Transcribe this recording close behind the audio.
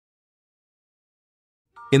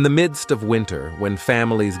In the midst of winter, when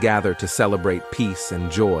families gather to celebrate peace and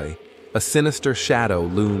joy, a sinister shadow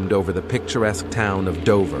loomed over the picturesque town of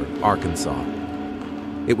Dover, Arkansas.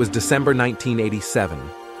 It was December 1987,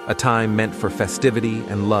 a time meant for festivity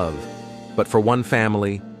and love, but for one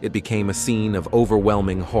family, it became a scene of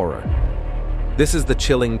overwhelming horror. This is the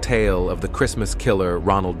chilling tale of the Christmas killer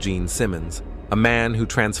Ronald Simmons, a man who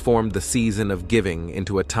transformed the season of giving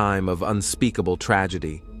into a time of unspeakable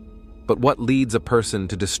tragedy. But what leads a person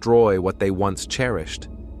to destroy what they once cherished?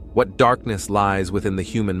 What darkness lies within the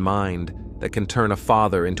human mind that can turn a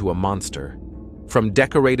father into a monster? From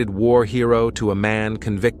decorated war hero to a man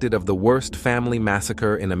convicted of the worst family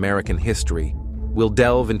massacre in American history, we'll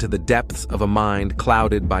delve into the depths of a mind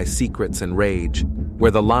clouded by secrets and rage,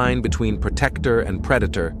 where the line between protector and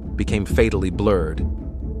predator became fatally blurred.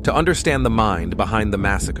 To understand the mind behind the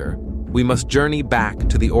massacre, we must journey back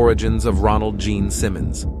to the origins of Ronald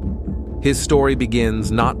Simmons. His story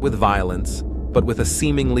begins not with violence, but with a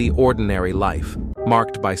seemingly ordinary life,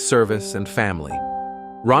 marked by service and family.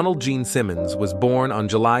 Ronald Simmons was born on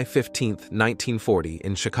July 15, 1940,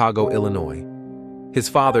 in Chicago, Illinois. His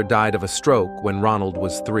father died of a stroke when Ronald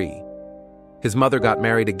was 3. His mother got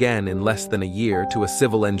married again in less than a year to a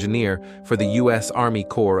civil engineer for the U.S. Army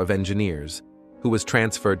Corps of Engineers, who was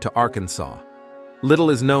transferred to Arkansas.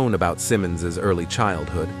 Little is known about Simmons's early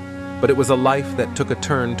childhood, but it was a life that took a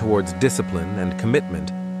turn towards discipline and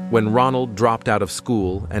commitment when Ronald dropped out of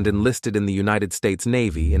school and enlisted in the United States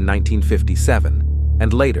Navy in 1957,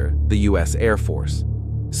 and later the U.S. Air Force.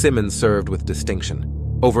 Simmons served with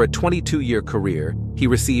distinction. Over a 22-year career, he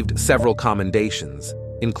received several commendations,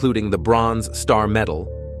 including the Bronze Star Medal,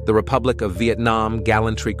 the Republic of Vietnam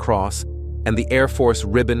Gallantry Cross, and the Air Force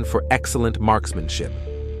Ribbon for Excellent Marksmanship.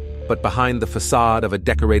 But behind the facade of a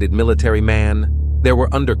decorated military man, there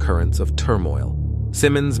were undercurrents of turmoil.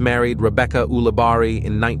 Simmons married Rebecca Ulibarri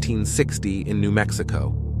in 1960 in New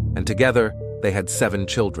Mexico, and together they had 7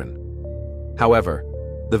 children. However,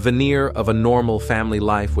 the veneer of a normal family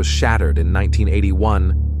life was shattered in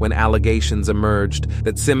 1981 when allegations emerged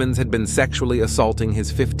that Simmons had been sexually assaulting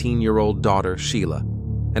his 15-year-old daughter, Sheila,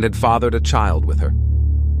 and had fathered a child with her.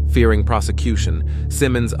 Fearing prosecution,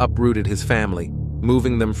 Simmons uprooted his family,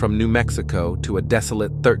 moving them from New Mexico to a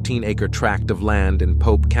desolate 13-acre tract of land in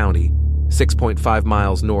Pope County, 6.5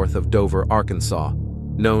 miles north of Dover, Arkansas,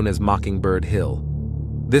 known as Mockingbird Hill.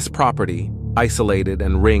 This property, isolated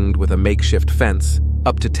and ringed with a makeshift fence,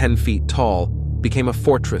 up to 10 feet tall, became a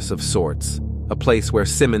fortress of sorts, a place where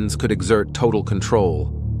Simmons could exert total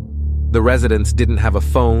control. The residents didn't have a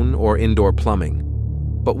phone or indoor plumbing.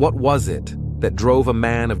 But what was it that drove a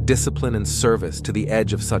man of discipline and service to the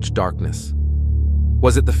edge of such darkness?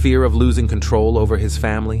 Was it the fear of losing control over his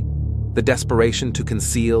family, the desperation to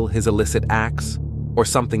conceal his illicit acts, or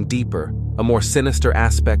something deeper, a more sinister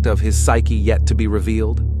aspect of his psyche yet to be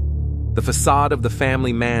revealed? The facade of the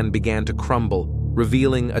family man began to crumble,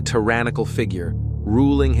 revealing a tyrannical figure,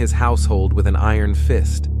 ruling his household with an iron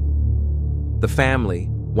fist. The family,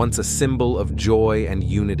 once a symbol of joy and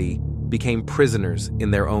unity, became prisoners in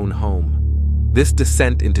their own home. This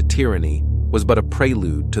descent into tyranny was but a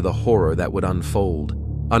prelude to the horror that would unfold,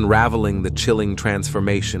 unraveling the chilling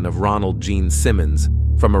transformation of Ronald Simmons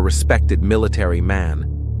from a respected military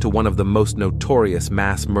man to one of the most notorious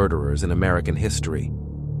mass murderers in American history.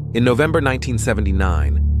 In November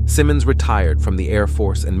 1979, Simmons retired from the Air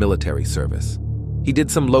Force and military service. He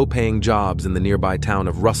did some low-paying jobs in the nearby town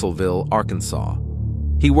of Russellville, Arkansas.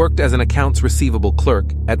 He worked as an accounts receivable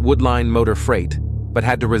clerk at Woodline Motor Freight, but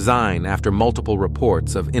had to resign after multiple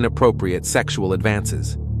reports of inappropriate sexual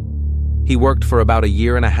advances. He worked for about a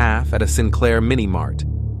year and a half at a Sinclair mini-mart,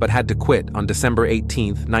 but had to quit on December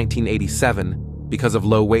 18, 1987, because of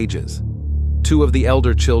low wages. 2 of the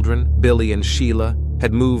elder children, Billy and Sheila,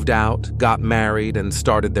 had moved out, got married, and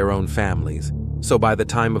started their own families, so by the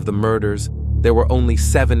time of the murders, there were only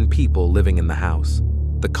 7 people living in the house.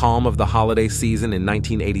 The calm of the holiday season in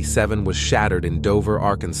 1987 was shattered in Dover,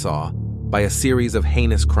 Arkansas, by a series of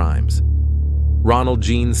heinous crimes. Ronald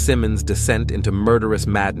Simmons' descent into murderous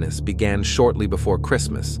madness began shortly before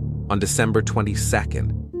Christmas, on December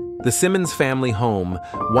 22nd. The Simmons family home,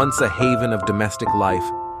 once a haven of domestic life,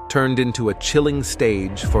 turned into a chilling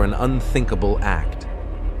stage for an unthinkable act.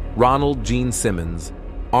 Ronald Simmons,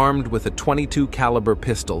 armed with a .22 caliber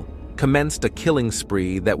pistol, commenced a killing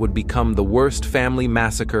spree that would become the worst family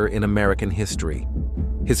massacre in American history.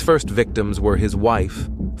 His first victims were his wife,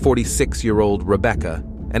 46-year-old Rebecca,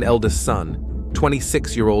 and eldest son,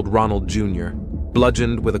 26-year-old Ronald Jr.,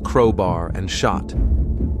 bludgeoned with a crowbar and shot.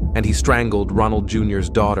 And he strangled Ronald Jr.'s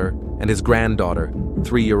daughter and his granddaughter,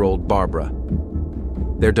 3-year-old Barbara.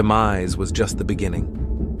 Their demise was just the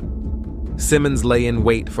beginning. Simmons lay in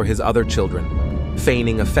wait for his other children,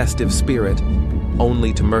 feigning a festive spirit,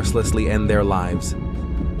 only to mercilessly end their lives,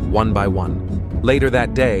 one by one. Later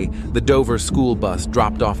that day, the Dover school bus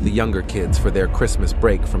dropped off the younger kids for their Christmas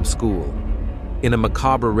break from school. In a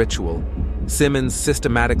macabre ritual, Simmons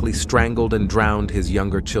systematically strangled and drowned his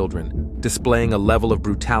younger children, displaying a level of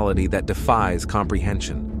brutality that defies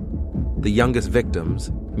comprehension. The youngest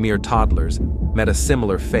victims, mere toddlers, met a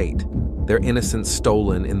similar fate, their innocence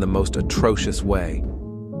stolen in the most atrocious way.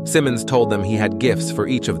 Simmons told them he had gifts for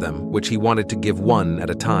each of them, which he wanted to give one at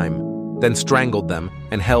a time, then strangled them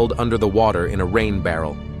and held under the water in a rain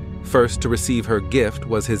barrel. First to receive her gift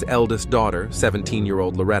was his eldest daughter,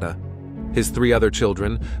 17-year-old Loretta. His three other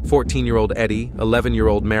children, 14-year-old Eddie,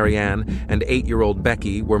 11-year-old Marianne, and 8-year-old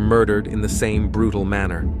Becky, were murdered in the same brutal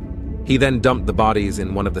manner. He then dumped the bodies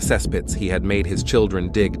in one of the cesspits he had made his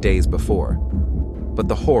children dig days before. But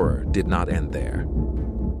the horror did not end there.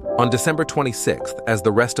 On December 26th, as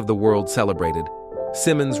the rest of the world celebrated,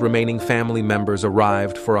 Simmons' remaining family members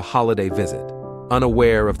arrived for a holiday visit,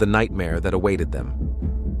 unaware of the nightmare that awaited them.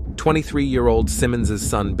 23-year-old Simmons'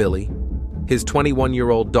 son Billy, his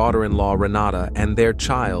 21-year-old daughter-in-law Renata, and their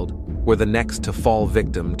child were the next to fall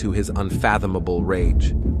victim to his unfathomable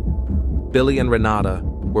rage. Billy and Renata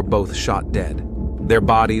were both shot dead. Their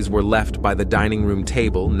bodies were left by the dining room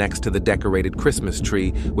table next to the decorated Christmas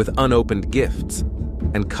tree with unopened gifts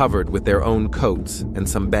and covered with their own coats and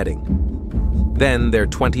some bedding. Then their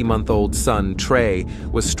 20-month-old son, Trey,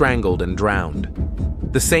 was strangled and drowned.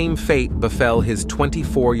 The same fate befell his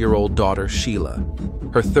 24-year-old daughter, Sheila,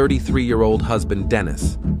 her 33-year-old husband,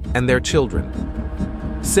 Dennis, and their children.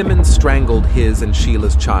 Simmons strangled his and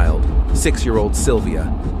Sheila's child, 6-year-old Sylvia,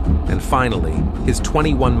 and finally, his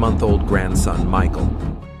 21-month-old grandson, Michael.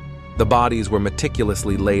 The bodies were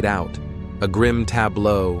meticulously laid out, a grim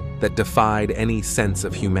tableau that defied any sense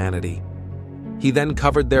of humanity. He then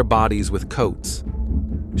covered their bodies with coats.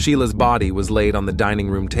 Sheila's body was laid on the dining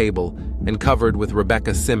room table and covered with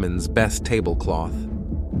Rebecca Simmons' best tablecloth.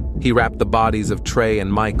 He wrapped the bodies of Trey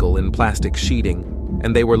and Michael in plastic sheeting,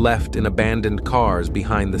 and they were left in abandoned cars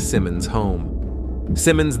behind the Simmons home.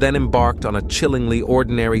 Simmons then embarked on a chillingly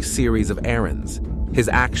ordinary series of errands, his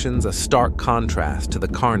actions a stark contrast to the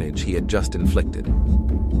carnage he had just inflicted.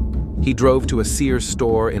 He drove to a Sears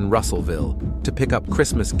store in Russellville to pick up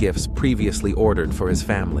Christmas gifts previously ordered for his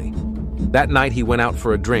family. That night he went out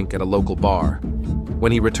for a drink at a local bar.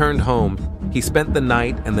 When he returned home, he spent the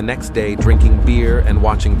night and the next day drinking beer and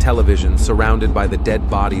watching television surrounded by the dead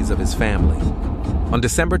bodies of his family. On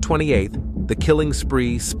December 28th, the killing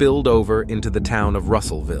spree spilled over into the town of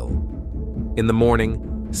Russellville. In the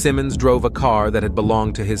morning, Simmons drove a car that had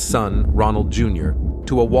belonged to his son, Ronald Jr.,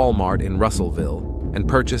 to a Walmart in Russellville and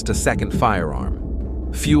purchased a second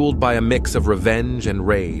firearm. Fueled by a mix of revenge and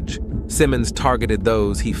rage, Simmons targeted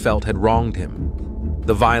those he felt had wronged him.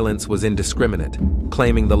 The violence was indiscriminate,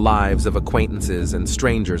 claiming the lives of acquaintances and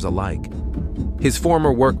strangers alike. His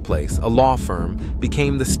former workplace, a law firm,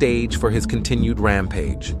 became the stage for his continued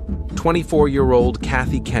rampage. 24-year-old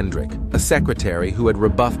Kathy Kendrick, a secretary who had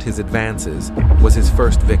rebuffed his advances, was his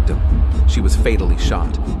first victim. She was fatally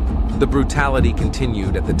shot. The brutality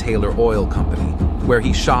continued at the Taylor Oil Company, where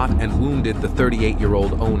he shot and wounded the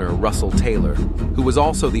 38-year-old owner, Russell Taylor, who was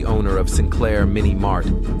also the owner of Sinclair Mini Mart,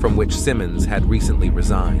 from which Simmons had recently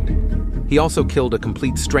resigned. He also killed a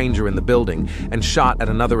complete stranger in the building and shot at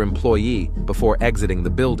another employee before exiting the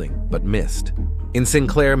building, but missed. In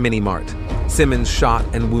Sinclair Mini Mart, Simmons shot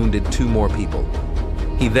and wounded 2 more people.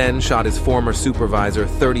 He then shot his former supervisor,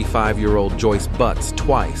 35-year-old Joyce Butts,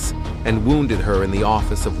 twice, and wounded her in the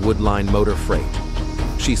office of Woodline Motor Freight.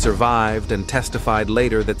 She survived and testified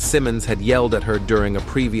later that Simmons had yelled at her during a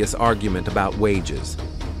previous argument about wages.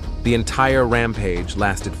 The entire rampage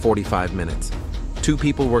lasted 45 minutes. 2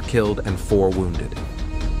 people were killed and 4 wounded.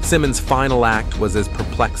 Simmons' final act was as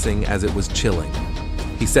perplexing as it was chilling.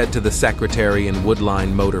 He said to the secretary in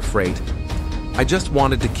Woodline Motor Freight, "I just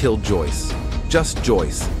wanted to kill Joyce. Just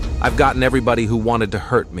Joyce. I've gotten everybody who wanted to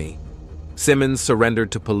hurt me." Simmons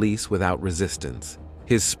surrendered to police without resistance,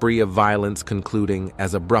 his spree of violence concluding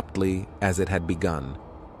as abruptly as it had begun.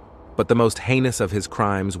 But the most heinous of his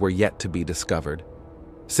crimes were yet to be discovered.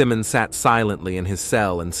 Simmons sat silently in his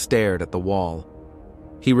cell and stared at the wall.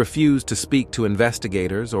 He refused to speak to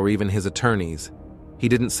investigators or even his attorneys. He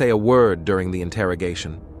didn't say a word during the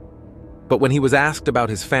interrogation. But when he was asked about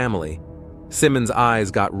his family, Simmons' eyes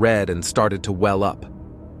got red and started to well up.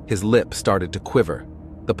 His lips started to quiver.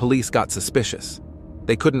 The police got suspicious.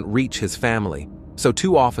 They couldn't reach his family, so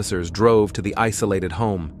 2 officers drove to the isolated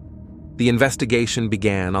home. The investigation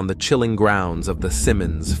began on the chilling grounds of the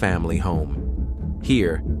Simmons family home.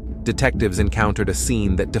 Here, detectives encountered a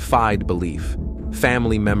scene that defied belief.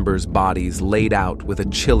 Family members' bodies laid out with a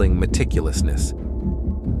chilling meticulousness.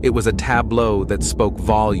 It was a tableau that spoke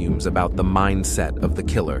volumes about the mindset of the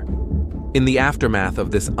killer. In the aftermath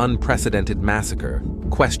of this unprecedented massacre,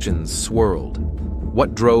 questions swirled.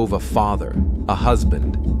 What drove a father, a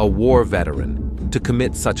husband, a war veteran to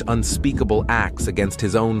commit such unspeakable acts against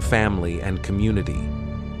his own family and community?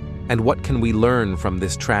 And what can we learn from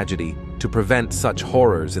this tragedy to prevent such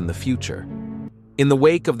horrors in the future? In the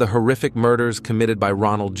wake of the horrific murders committed by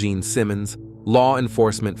Ronald Simmons, law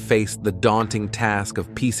enforcement faced the daunting task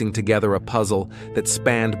of piecing together a puzzle that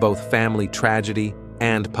spanned both family tragedy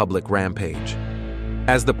and public rampage.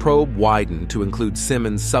 As the probe widened to include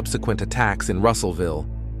Simmons' subsequent attacks in Russellville,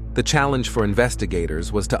 the challenge for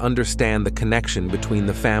investigators was to understand the connection between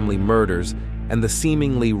the family murders and the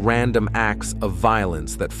seemingly random acts of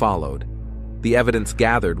violence that followed. The evidence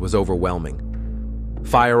gathered was overwhelming.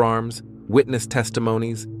 Firearms, witness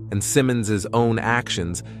testimonies, and Simmons' own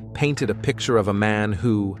actions painted a picture of a man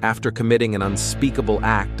who, after committing an unspeakable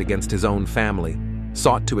act against his own family,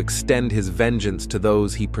 sought to extend his vengeance to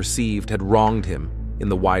those he perceived had wronged him in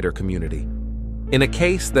the wider community. In a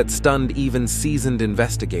case that stunned even seasoned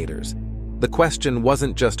investigators, the question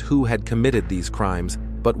wasn't just who had committed these crimes,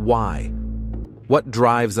 but why. What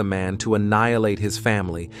drives a man to annihilate his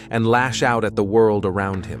family and lash out at the world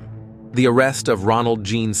around him? The arrest of Ronald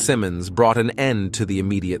Simmons brought an end to the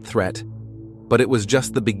immediate threat, but it was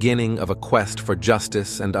just the beginning of a quest for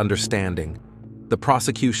justice and understanding. The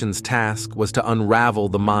prosecution's task was to unravel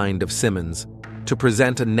the mind of Simmons, to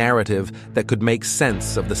present a narrative that could make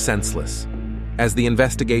sense of the senseless. As the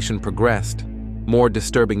investigation progressed, more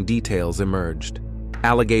disturbing details emerged.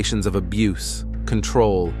 Allegations of abuse,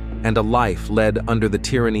 control, and a life led under the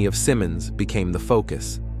tyranny of Simmons became the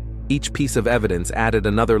focus. Each piece of evidence added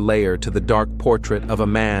another layer to the dark portrait of a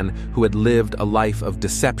man who had lived a life of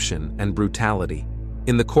deception and brutality.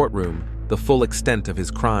 In the courtroom, the full extent of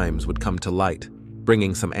his crimes would come to light,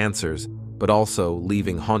 bringing some answers, but also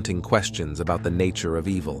leaving haunting questions about the nature of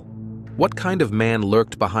evil. What kind of man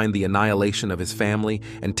lurked behind the annihilation of his family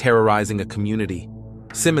and terrorizing a community?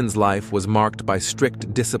 Simmons' life was marked by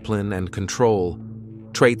strict discipline and control,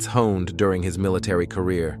 traits honed during his military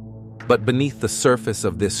career. But beneath the surface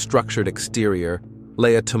of this structured exterior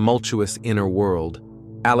lay a tumultuous inner world.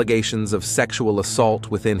 Allegations of sexual assault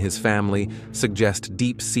within his family suggest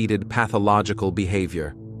deep-seated pathological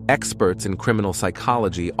behavior. Experts in criminal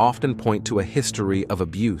psychology often point to a history of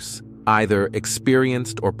abuse, either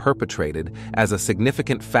experienced or perpetrated, as a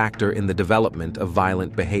significant factor in the development of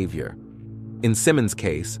violent behavior. In Simmons'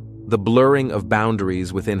 case, the blurring of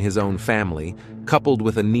boundaries within his own family, coupled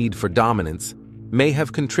with a need for dominance, may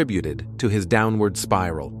have contributed to his downward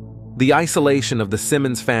spiral. The isolation of the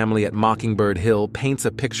Simmons family at Mockingbird Hill paints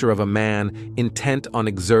a picture of a man intent on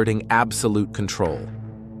exerting absolute control.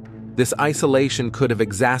 This isolation could have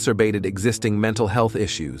exacerbated existing mental health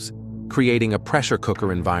issues, creating a pressure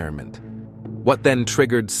cooker environment. What then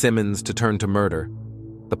triggered Simmons to turn to murder?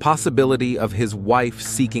 The possibility of his wife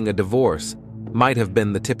seeking a divorce might have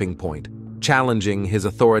been the tipping point, challenging his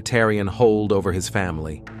authoritarian hold over his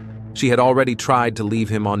family. She had already tried to leave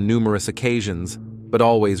him on numerous occasions, but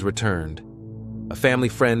always returned. A family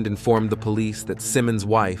friend informed the police that Simmons'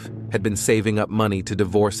 wife had been saving up money to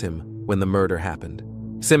divorce him when the murder happened.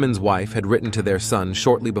 Simmons' wife had written to their son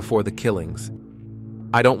shortly before the killings,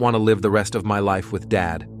 "I don't want to live the rest of my life with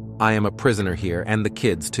Dad. I am a prisoner here, and the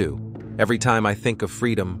kids too. Every time I think of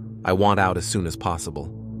freedom, I want out as soon as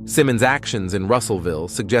possible." Simmons' actions in Russellville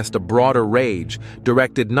suggest a broader rage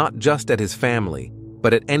directed not just at his family,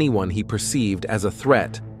 but at anyone he perceived as a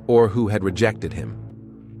threat or who had rejected him.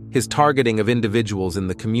 His targeting of individuals in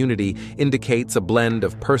the community indicates a blend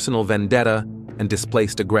of personal vendetta and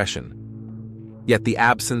displaced aggression. Yet the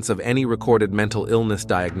absence of any recorded mental illness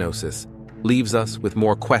diagnosis leaves us with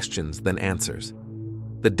more questions than answers.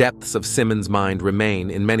 The depths of Simmons' mind remain,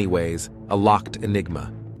 in many ways, a locked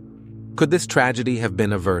enigma. Could this tragedy have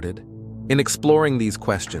been averted? In exploring these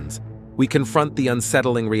questions, we confront the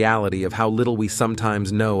unsettling reality of how little we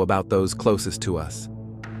sometimes know about those closest to us.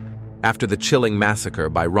 After the chilling massacre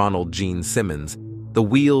by Ronald Simmons, the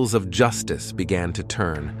wheels of justice began to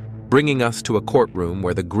turn, bringing us to a courtroom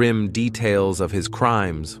where the grim details of his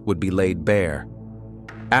crimes would be laid bare.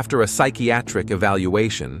 After a psychiatric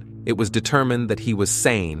evaluation, it was determined that he was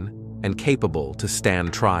sane and capable to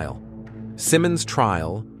stand trial. Simmons'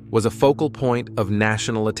 trial was a focal point of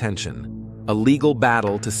national attention, a legal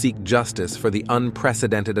battle to seek justice for the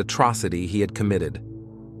unprecedented atrocity he had committed.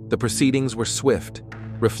 The proceedings were swift,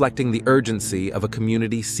 reflecting the urgency of a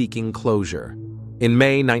community seeking closure. In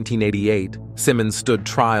May 1988, Simmons stood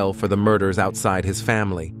trial for the murders outside his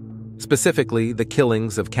family, specifically the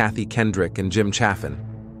killings of Kathy Kendrick and Jim Chaffin.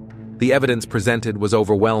 The evidence presented was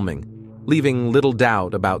overwhelming, leaving little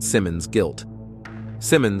doubt about Simmons' guilt.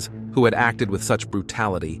 Simmons, who had acted with such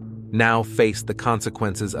brutality, now faced the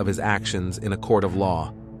consequences of his actions in a court of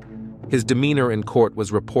law. His demeanor in court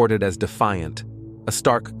was reported as defiant, a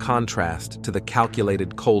stark contrast to the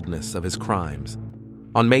calculated coldness of his crimes.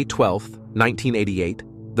 On May 12, 1988,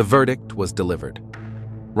 the verdict was delivered.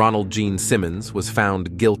 Ronald Gene Simmons was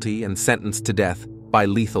found guilty and sentenced to death by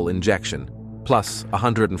lethal injection, plus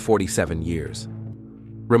 147 years.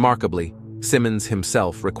 Remarkably, Simmons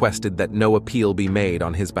himself requested that no appeal be made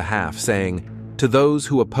on his behalf, saying, "To those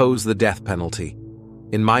who oppose the death penalty,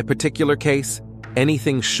 in my particular case,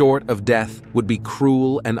 anything short of death would be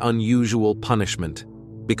cruel and unusual punishment.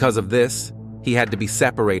 Because of this, he had to be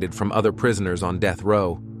separated from other prisoners on death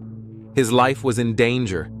row. His life was in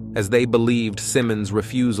danger, as they believed Simmons'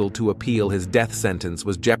 refusal to appeal his death sentence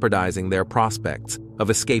was jeopardizing their prospects of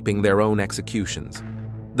escaping their own executions."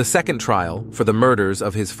 The second trial, for the murders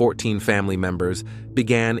of his 14 family members,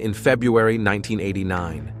 began in February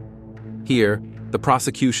 1989. Here, the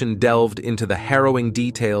prosecution delved into the harrowing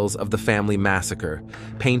details of the family massacre,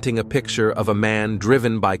 painting a picture of a man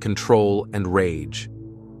driven by control and rage.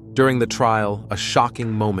 During the trial, a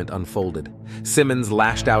shocking moment unfolded. Simmons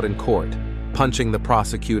lashed out in court, punching the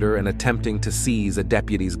prosecutor and attempting to seize a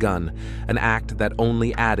deputy's gun, an act that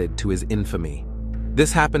only added to his infamy.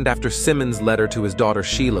 This happened after Simmons' letter to his daughter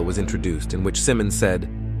Sheila was introduced, in which Simmons said,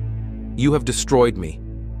 "You have destroyed me,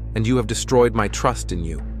 and you have destroyed my trust in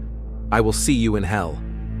you. I will see you in hell,"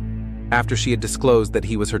 after she had disclosed that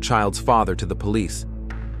he was her child's father to the police.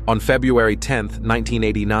 On February 10,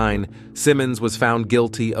 1989, Simmons was found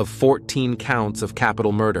guilty of 14 counts of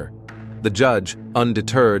capital murder. The judge,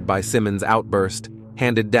 undeterred by Simmons' outburst,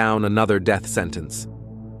 handed down another death sentence.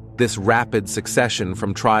 This rapid succession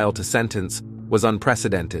from trial to sentence was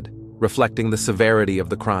unprecedented, reflecting the severity of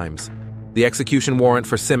the crimes. The execution warrant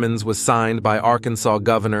for Simmons was signed by Arkansas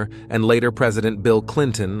Governor and later President Bill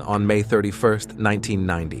Clinton on May 31,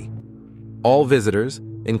 1990. All visitors,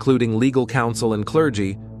 including legal counsel and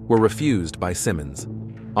clergy, were refused by Simmons.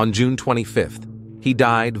 On June 25th, he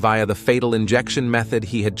died via the fatal injection method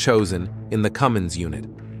he had chosen in the Cummins unit.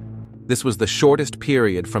 This was the shortest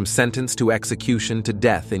period from sentence to execution to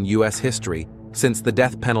death in U.S. history since the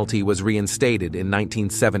death penalty was reinstated in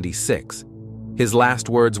 1976. His last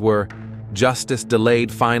words were, "Justice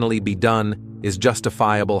delayed finally be done is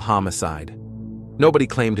justifiable homicide." Nobody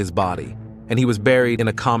claimed his body, and he was buried in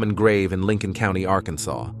a common grave in Lincoln County,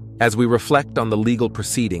 Arkansas. As we reflect on the legal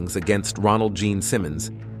proceedings against Ronald Gene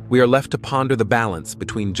Simmons, we are left to ponder the balance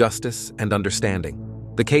between justice and understanding.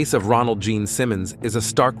 The case of Ronald Gene Simmons is a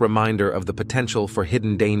stark reminder of the potential for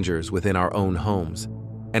hidden dangers within our own homes,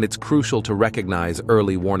 and it's crucial to recognize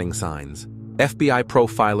early warning signs. FBI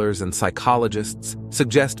profilers and psychologists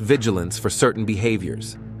suggest vigilance for certain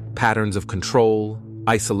behaviors, patterns of control,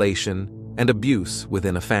 isolation, and abuse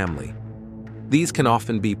within a family. These can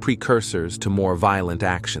often be precursors to more violent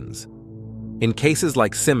actions. In cases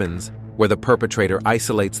like Simmons, where the perpetrator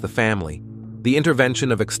isolates the family, the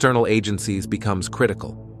intervention of external agencies becomes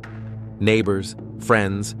critical. Neighbors,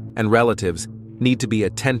 friends, and relatives need to be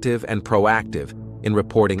attentive and proactive in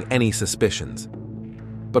reporting any suspicions.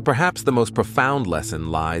 But perhaps the most profound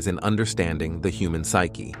lesson lies in understanding the human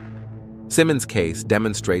psyche. Simmons' case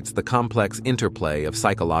demonstrates the complex interplay of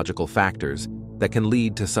psychological factors that can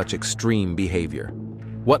lead to such extreme behavior.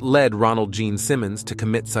 What led Ronald Gene Simmons to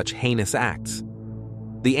commit such heinous acts?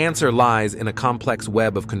 The answer lies in a complex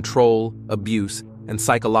web of control, abuse, and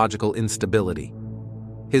psychological instability.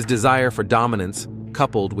 His desire for dominance,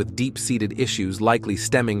 coupled with deep-seated issues likely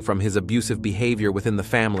stemming from his abusive behavior within the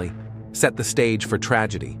family, set the stage for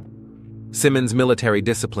tragedy. Simmons' military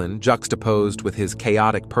discipline, juxtaposed with his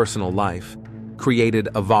chaotic personal life, created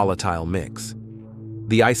a volatile mix.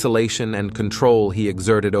 The isolation and control he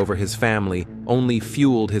exerted over his family only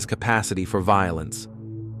fueled his capacity for violence.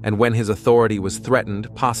 And when his authority was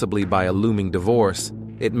threatened, possibly by a looming divorce,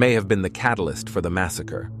 it may have been the catalyst for the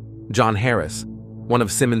massacre. John Harris, one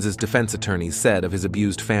of Simmons' defense attorneys, said of his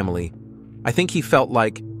abused family, "I think he felt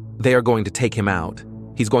like they are going to take him out.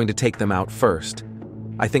 He's going to take them out first.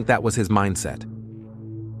 I think that was his mindset."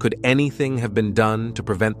 Could anything have been done to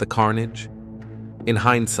prevent the carnage? In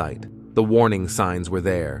hindsight, the warning signs were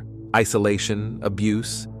there: isolation,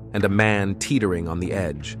 abuse, and a man teetering on the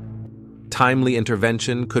edge. Timely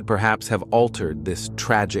intervention could perhaps have altered this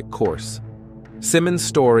tragic course. Simmons'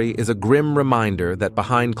 story is a grim reminder that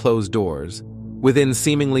behind closed doors, within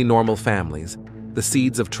seemingly normal families, the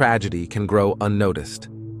seeds of tragedy can grow unnoticed.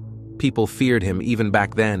 People feared him even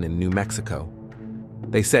back then in New Mexico.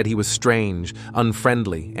 They said he was strange,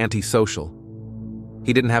 unfriendly, antisocial.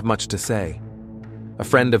 He didn't have much to say. A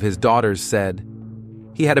friend of his daughter's said,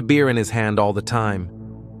 "He had a beer in his hand all the time.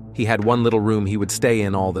 He had one little room he would stay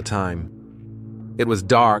in all the time. It was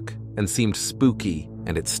dark and seemed spooky,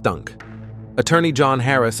 and it stunk." Attorney John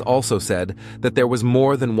Harris also said that there was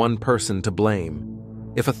more than one person to blame.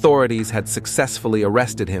 If authorities had successfully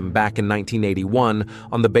arrested him back in 1981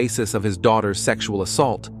 on the basis of his daughter's sexual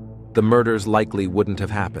assault, the murders likely wouldn't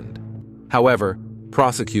have happened. However,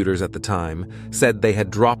 prosecutors at the time said they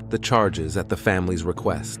had dropped the charges at the family's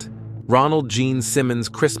request. Ronald Simmons'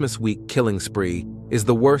 Christmas week killing spree is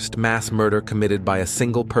the worst mass murder committed by a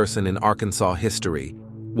single person in Arkansas history.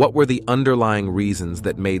 What were the underlying reasons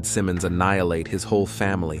that made Simmons annihilate his whole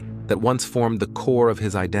family that once formed the core of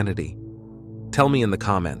his identity? Tell me in the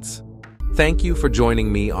comments. Thank you for joining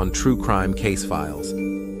me on True Crime Case Files.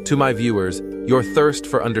 To my viewers, your thirst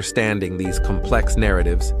for understanding these complex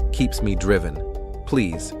narratives keeps me driven.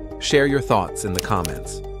 Please, share your thoughts in the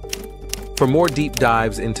comments. For more deep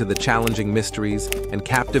dives into the challenging mysteries and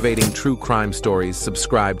captivating true crime stories,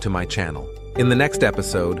 subscribe to my channel. In the next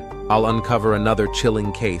episode, I'll uncover another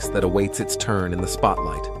chilling case that awaits its turn in the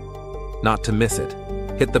spotlight. Not to miss it,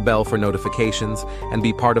 hit the bell for notifications and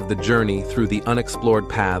be part of the journey through the unexplored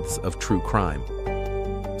paths of true crime.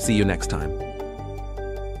 See you next time.